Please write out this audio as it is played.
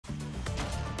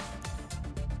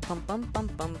But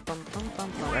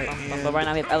right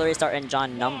now we have L.A. Start and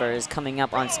John Numbers coming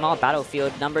up on small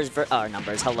battlefield.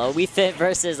 Hello, We Fit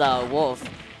versus Wolf.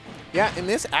 Yeah, and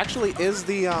this actually is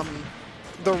the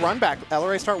run back.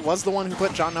 L.A. Start was the one who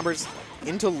put John Numbers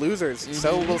into losers.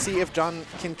 So we'll see if John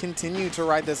can continue to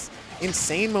ride this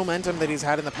insane momentum that he's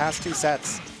had in the past 2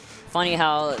 sets. Funny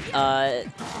how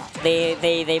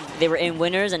they were in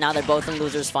winners and now they're both in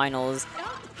losers finals.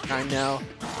 I know.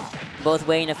 Both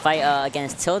waiting to fight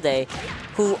against Tilde,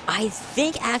 who I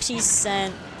think actually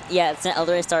sent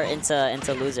L.A. Start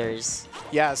into losers.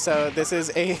 Yeah, so this is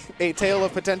a tale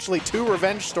of potentially 2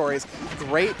 revenge stories.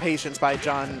 Great patience by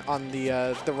John on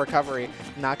the recovery.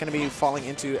 Not going to be falling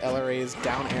into LRA's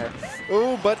down air.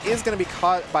 Ooh, but is going to be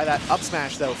caught by that up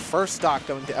smash, though. First stock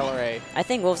going to LRA. I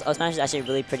think Wolf's up smash is actually a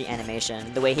really pretty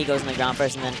animation. The way he goes on the ground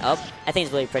first and then up, I think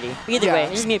it's really pretty. But either way,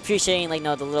 it's just me appreciating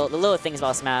the little things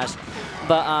about Smash.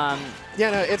 But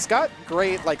yeah, no, it's got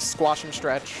great squash and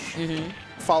stretch.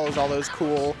 Follows all those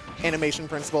cool animation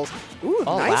principles. Ooh,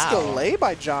 nice delay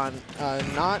by John,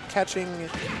 not catching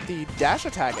the dash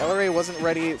attack. LRA wasn't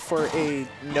ready for a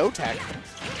no-tech.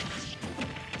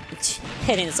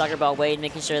 Hitting the soccer ball Wade,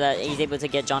 making sure that he's able to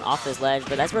get John off this ledge,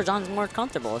 but that's where John's more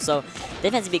comfortable. So you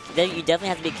definitely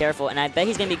have to be careful, and I bet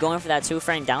he's going to be going for that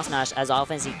 2-frame down smash as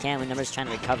often as he can when Numbers trying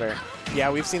to recover.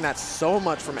 Yeah, we've seen that so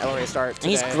much from LRA Start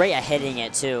today. And he's great at hitting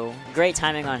it too. Great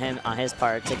timing on his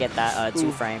part to get that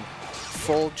 2-frame.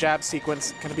 Full jab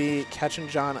sequence, going to be catching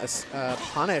John a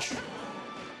punish.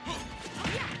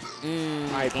 All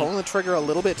right, pulling the trigger a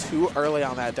little bit too early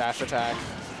on that dash attack.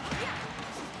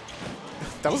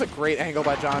 That was a great angle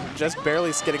by John, just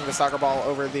barely skidding the soccer ball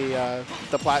over the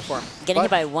platform. Getting hit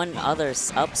by one other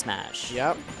up smash.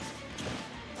 Yep.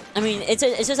 I mean, it's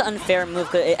just an unfair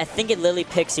move, because I think it literally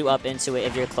picks you up into it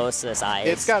if you're close to the sides.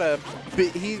 It's got a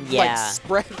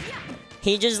spread.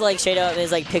 He just straight up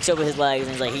is picks over his legs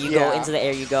and is like, you go into the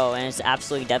air, you go, and it's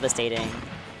absolutely devastating.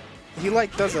 He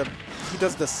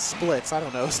does the splits. I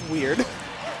don't know. It's weird.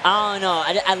 I don't know.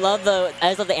 I just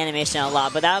love the animation a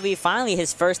lot, but that'll be finally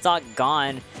his first stock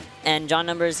gone, and John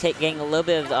Numbers getting a little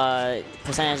bit of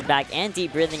percentage back and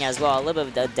deep breathing as well. A little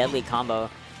bit of a deadly combo.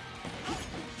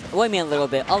 What do you mean a little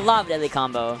bit? A lot of deadly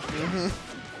combo.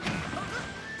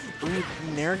 Ooh,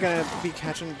 Nair gonna be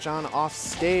catching John off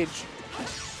stage.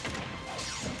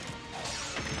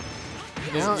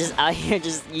 Just out here,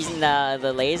 just using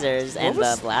the lasers and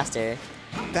the blaster.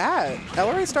 That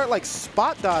LRA Start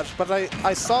spot dodged, but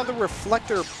I saw the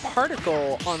reflector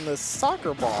particle on the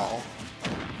soccer ball.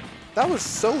 That was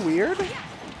so weird.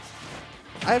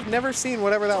 I've never seen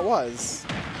whatever that was.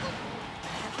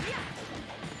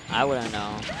 I wouldn't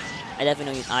know. I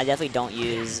definitely don't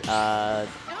use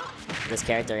this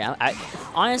character. I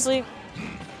honestly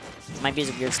might be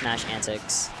weird smash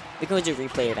antics. We can do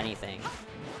replay of anything.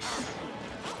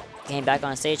 Getting back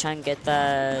on stage, trying to get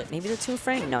maybe the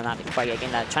 2-frame? No, not quite yet.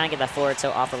 Trying to get that forward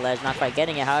tilt off the ledge. Not quite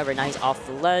getting it. However, now he's off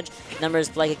the ledge.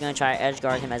 Numbers likely going to try to edge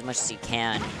guard him as much as he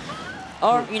can.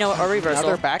 Or, a reversal.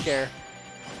 Another back air.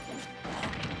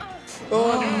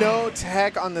 Oh, no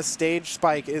tech on the stage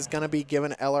spike is going to be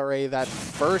giving LRA that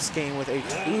first game with a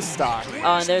 2-stock.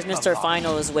 Oh, and there's Mr.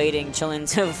 Finals waiting, chilling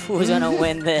to who's going to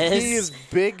win this. He is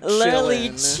big chillin'.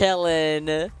 Literally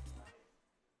chilling.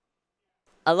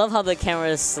 I love how the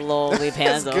camera slowly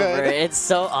pans over. It's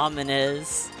so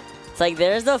ominous. It's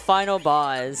there's the final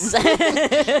boss.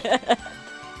 Yeah,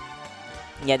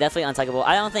 definitely untuckable.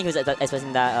 I don't think he was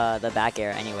expecting that the back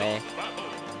air anyway,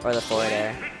 or the forward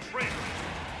air.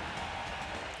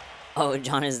 Oh,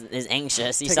 John is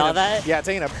anxious. You saw that? Yeah,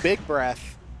 taking a big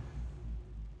breath.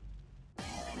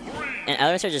 And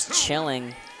others are just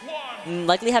chilling,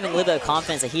 likely having a little bit of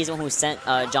confidence that he's the one who sent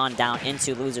John down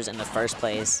into losers in the first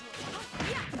place.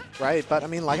 Right, but I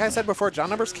mean, like I said before, John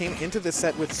Numbers came into this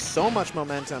set with so much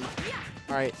momentum.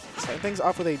 All right, starting things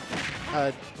off with a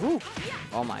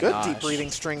oh my good gosh. Deep breathing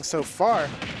string so far.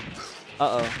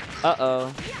 Oh,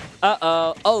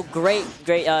 great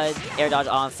air dodge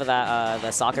on for that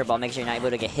the soccer ball. Make sure you're not able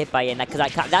to get hit by it,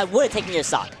 because that would have taken your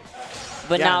stock.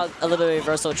 But now a little bit of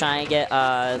reversal, trying to get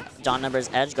John Numbers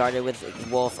edge guarded with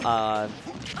Wolf,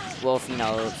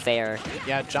 fair.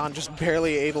 Yeah, John just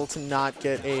barely able to not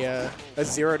get a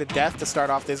 0 to death to start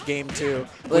off this game too,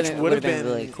 which would have been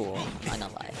really cool. I'm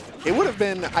not lie. It would have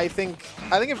been, I think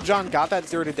if John got that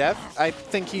 0 to death, I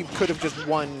think he could have just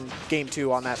won game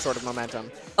 2 on that sort of momentum.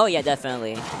 Oh yeah,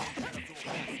 definitely.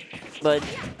 But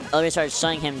let me start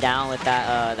shutting him down with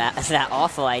that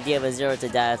awful idea of a 0 to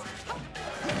death.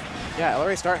 Yeah,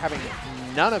 LRA Start having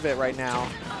none of it right now.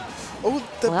 Oh,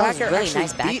 the back air really actually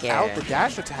nice back beat air. out the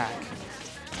dash attack.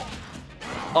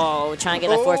 Oh, trying to get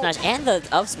that forward smash and the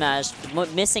up smash,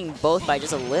 missing both by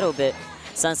just a little bit.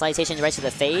 Sun Salutation right to the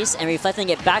face and reflecting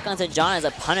it back onto John as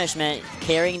a punishment.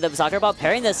 Carrying the soccer ball,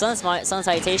 parrying the Sun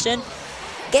Salutation,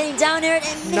 getting down air and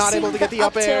missing not able to get the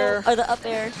up air. Or the up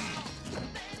air.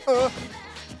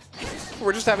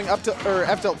 We're just having up tilt or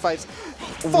F tilt fights.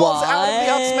 Falls out of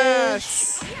the up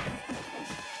smash.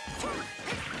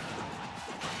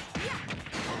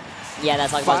 Yeah,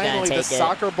 that's like finally gonna take the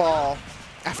soccer ball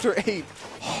after a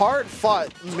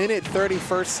hard-fought minute 30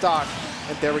 first stock.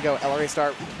 And there we go. LRA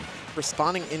Star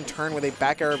responding in turn with a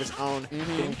back air of his own,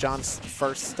 getting John's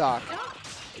first stock.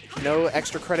 No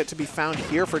extra credit to be found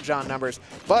here for John Numbers,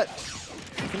 but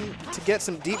to get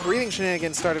some deep breathing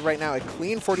shenanigans started right now, a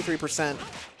clean 43%.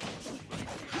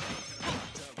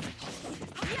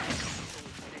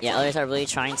 Yeah, others are really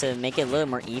trying to make it a little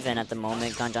more even at the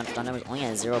moment. John Numbers only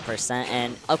at 0%,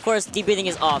 and of course, deep breathing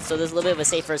is off, so there's a little bit of a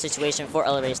safer situation for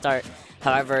LRA Start.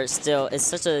 However, still, it's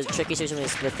such a tricky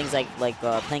situation with things like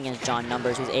playing against John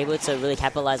Numbers, who's able to really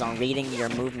capitalize on reading your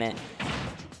movement.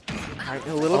 All right,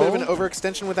 a little bit of an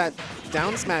overextension with that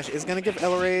down smash is going to give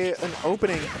LRA an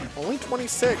opening. Only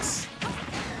 26.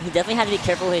 He definitely had to be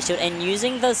careful with his shield, and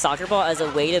using the soccer ball as a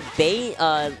way to bait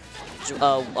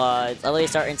LRA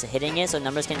Start into hitting it so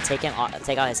Numbers can take out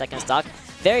his second stock.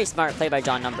 Very smart play by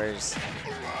John Numbers.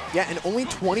 Yeah, and only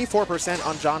 24%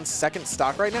 on John's second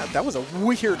stock right now. That was a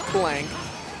weird clank.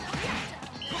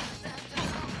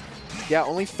 Yeah,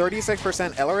 only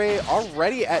 36%. LRA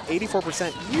already at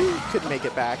 84%. You could make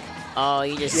it back. Oh,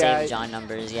 you just saved John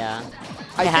Numbers, yeah.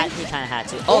 He kind of had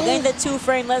to. Oh, getting the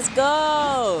 2-frame, let's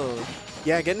go!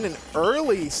 Yeah, getting an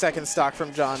early second stock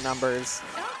from John Numbers.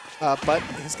 But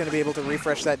he's going to be able to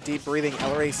refresh that deep breathing.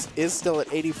 LRA is still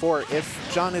at 84.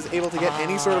 If John is able to get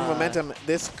any sort of momentum,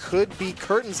 this could be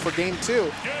curtains for game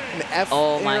 2. And F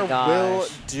air will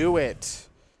do it.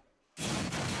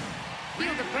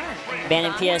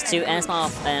 Banning PS2 and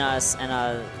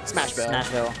Smashville.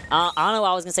 I don't know why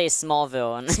I was going to say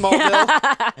Smallville.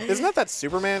 Smallville? Isn't that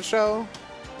Superman show?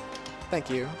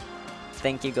 Thank you.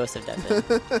 Thank you, Ghost of Devin.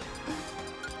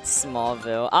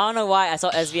 Smallville. I don't know why I saw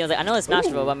SB. I was like, I know it's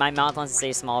Smashville, but my mouth wants to say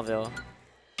Smallville.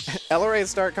 LRA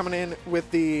Start coming in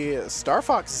with the Star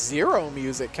Fox Zero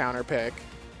music counter pick.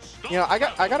 You know, I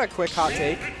got a quick hot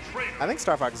take. I think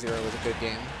Star Fox Zero was a good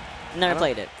game. Never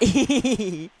played it.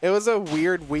 It was a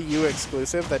weird Wii U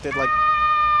exclusive that did like,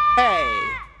 hey.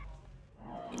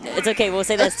 It's okay. We'll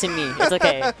say that's to me. It's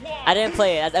okay. I didn't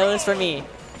play it. That was for me.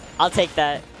 I'll take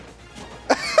that.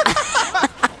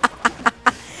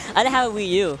 I didn't have a Wii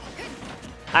U.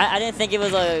 I didn't think it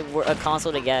was a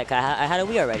console to get. Cause I had a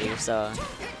Wii already, so.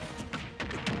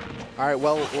 All right,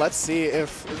 well, let's see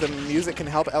if the music can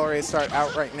help LRA Start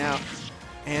out right now.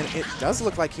 And it does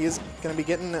look like he is going to be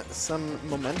getting some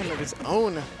momentum of his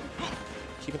own.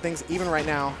 Keeping things even right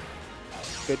now.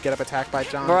 Good get-up attack by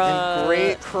John. Bruh. And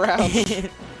great crouch.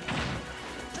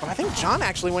 Oh, I think John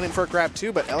actually went in for a grab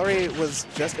too, but LRA was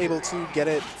just able to get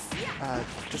it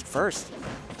just first.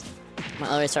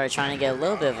 LRA started trying to get a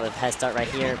little bit of a head start right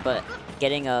here, but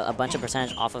getting a bunch of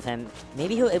percentage off of him.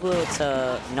 Maybe he'll be able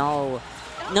to, no.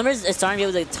 Numbers is starting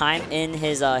to be able to time in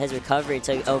his recovery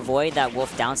to avoid that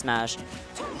wolf down smash.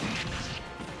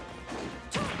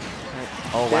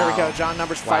 Oh, wow. There we go. John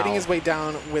Numbers fighting his way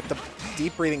down with the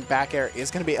deep breathing back air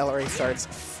is going to be LRA Start's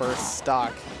first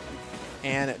stock.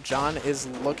 And John is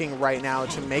looking right now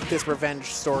to make this revenge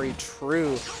story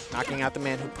true, knocking out the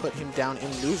man who put him down in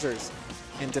losers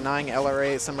and denying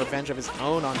LRA some revenge of his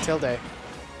own on Tilde.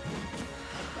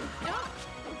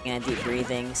 And deep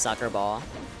breathing, soccer ball.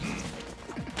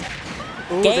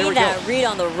 Ooh, getting that read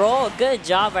on the roll. Good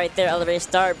job right there, LRA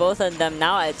Start. Both of them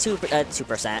now at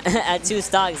 2%. At 2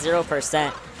 stocks,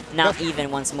 0%. Now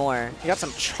even once more. He got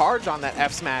some charge on that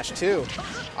F smash too.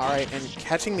 All right, and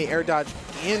catching the air dodge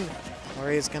in.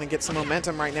 LRA is going to get some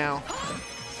momentum right now.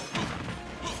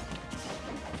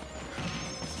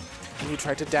 And he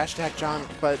tried to dash attack John,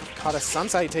 but caught a sun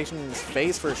salutation in his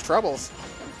face for his troubles.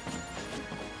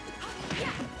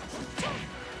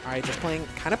 All right, just playing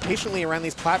kind of patiently around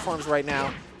these platforms right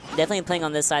now. Definitely playing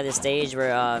on this side of the stage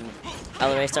where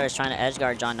LRA Star is trying to edge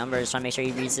guard John Numbers, trying to make sure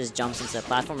he reads his jumps into the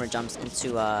platform or jumps into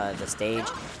the stage.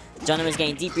 John Numbers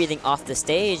getting deep breathing off the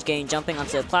stage, jumping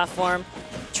onto the platform,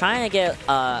 trying to get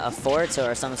a forward tilt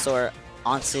or some sort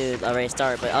onto LRA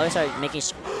Start, but LRA Start making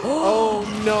sure. Oh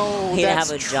no, he that's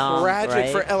didn't have a jump, tragic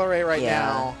right? for LRA right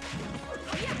now.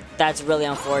 That's really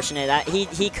unfortunate.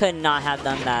 He could not have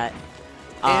done that.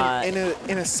 And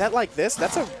in a set like this,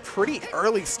 that's a pretty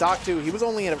early stock too. He was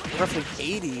only at roughly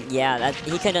 80. Yeah,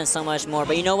 he could have done so much more.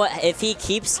 But you know what? If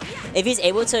he's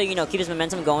able to, keep his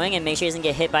momentum going and make sure he doesn't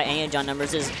get hit by any of John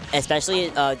Numbers',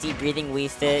 especially deep breathing, Wii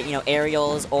Fit,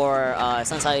 aerials or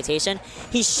Sun Salutation,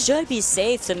 he should be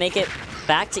safe to make it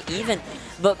back to even.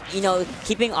 But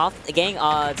taking off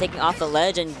the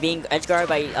ledge and being edge guarded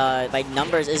by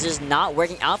Numbers is just not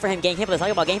working out for him. Getting hit by the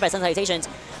Soccer Ball, getting hit by Sun Salutations,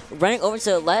 running over to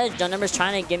the ledge. John Numbers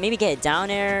trying to maybe get it down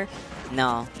air.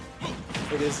 No.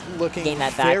 It is looking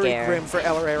that very back air. grim for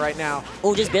LRA right now.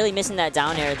 Oh, just barely missing that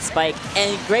down air spike.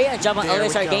 And great job on LRA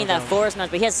start getting that forward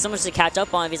smash, but he has so much to catch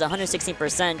up on if he's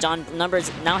 116%. John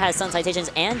Numbers now has Sun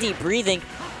Salutations and deep breathing.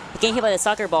 Getting hit by the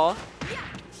Soccer Ball.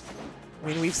 I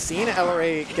mean, we've seen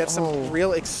LRA get some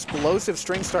real explosive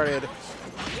string started.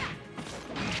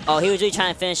 Oh, he was really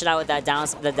trying to finish it out with that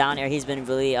down air. He's been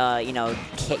really,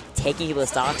 taking people's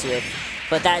stocks with.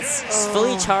 But that's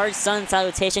fully charged Sun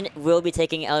Salutation will be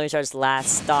taking LRA Star's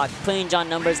last stock, putting John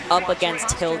Numbers up against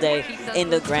Tilde in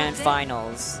the Grand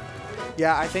Finals.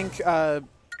 Yeah, I think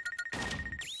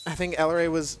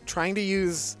LRA was trying to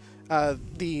use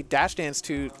the dash dance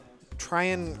to try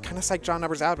and kind of psych John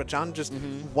Numbers out, but John just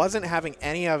wasn't having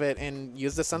any of it and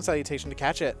used the Sun Salutation to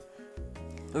catch it.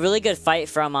 A really good fight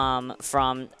from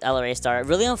LRA Star.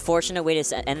 Really unfortunate way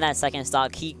to end that second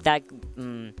stock.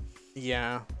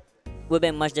 Yeah. Would have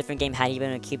been a much different game had he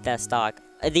been able to keep that stock.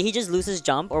 Did he just lose his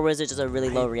jump, or was it just a really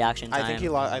low reaction time? I think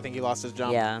he lost his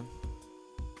jump. Yeah.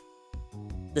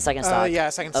 The second stock. Yeah,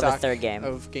 second of stock the third game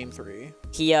of game 3.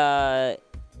 He yeah.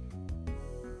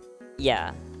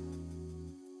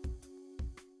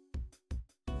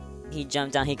 He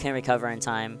jumped down. He couldn't recover in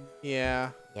time.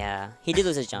 Yeah. Yeah. He did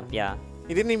lose his jump. Yeah.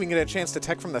 He didn't even get a chance to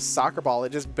tech from the Soccer Ball.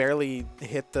 It just barely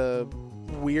hit the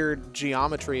weird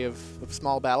geometry of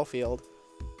small battlefield.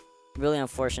 Really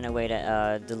unfortunate way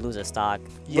to lose a stock.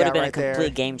 Yeah, would have been right a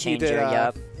complete game changer. He did,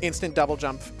 yep. Instant double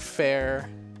jump fair.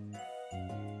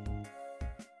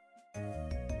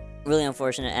 Really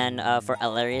unfortunate and for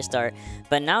LRA Start.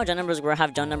 But now John Numbers will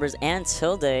have John Numbers and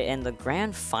Tilde in the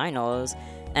Grand Finals,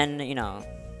 and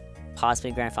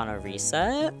possibly Grand Final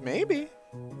reset. Maybe.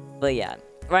 But yeah,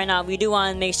 right now we do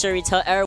want to make sure we tell everyone